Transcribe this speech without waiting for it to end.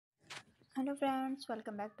Hello friends,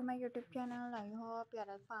 welcome back to my YouTube channel. I hope you are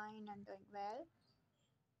all fine and doing well.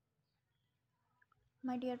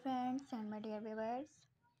 My dear friends and my dear viewers,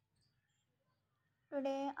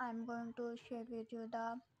 today I am going to share with you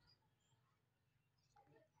the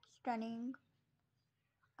stunning,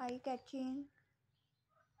 eye-catching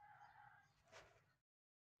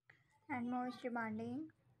and most demanding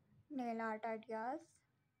nail art ideas.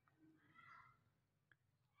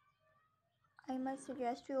 I must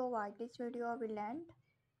suggest you watch this video will end.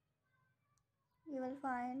 You will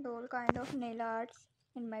find all kind of nail arts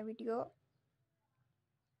in my video.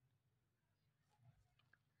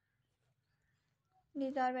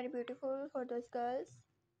 These are very beautiful for those girls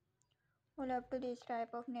who love to this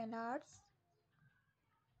type of nail arts.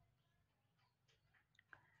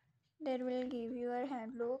 They will give your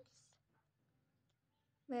hand looks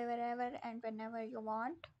wherever and whenever you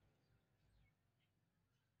want.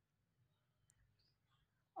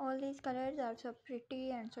 All these colors are so pretty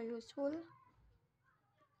and so useful.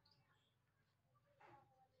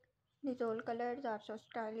 These all colors are so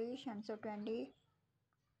stylish and so trendy.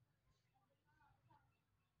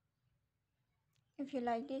 If you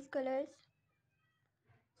like these colors,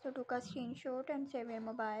 so take a screenshot and save your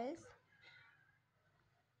mobiles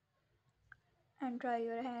and try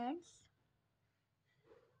your hands.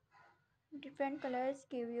 Different colors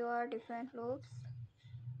give you a different looks.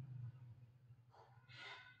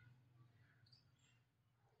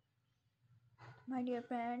 My dear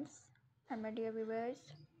friends and my dear viewers,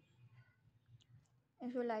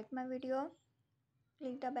 if you like my video,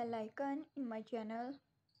 click the bell icon in my channel.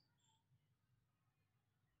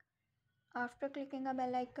 After clicking a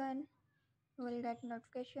bell icon, you will get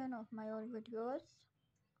notification of my all videos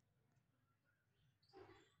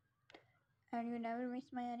and you never miss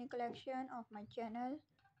my any collection of my channel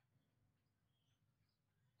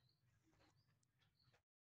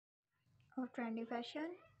of trendy fashion.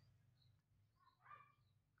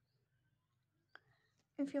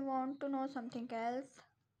 If you want to know something else,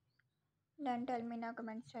 then tell me in the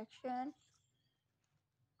comment section.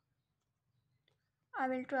 I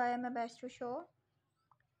will try my best to show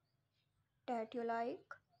that you like.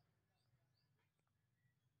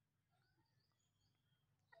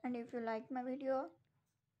 And if you like my video,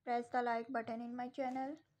 press the like button in my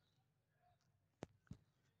channel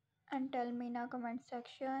and tell me in the comment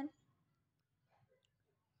section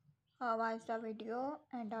how was the video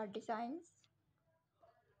and art designs.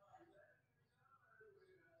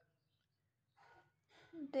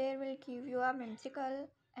 They will give you a whimsical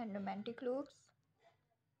and romantic looks,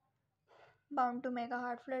 bound to make a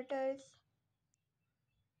heart flutters.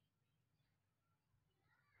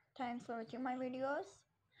 Thanks for watching my videos.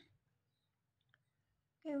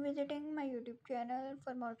 Keep visiting my YouTube channel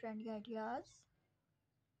for more trendy ideas.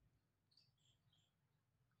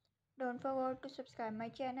 Don't forget to subscribe my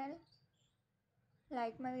channel,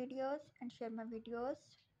 like my videos and share my videos.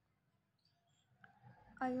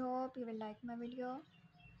 I hope you will like my video.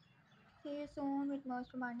 See you soon with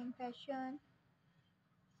most demanding fashion.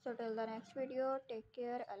 So till the next video, take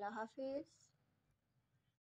care. Allah Hafiz.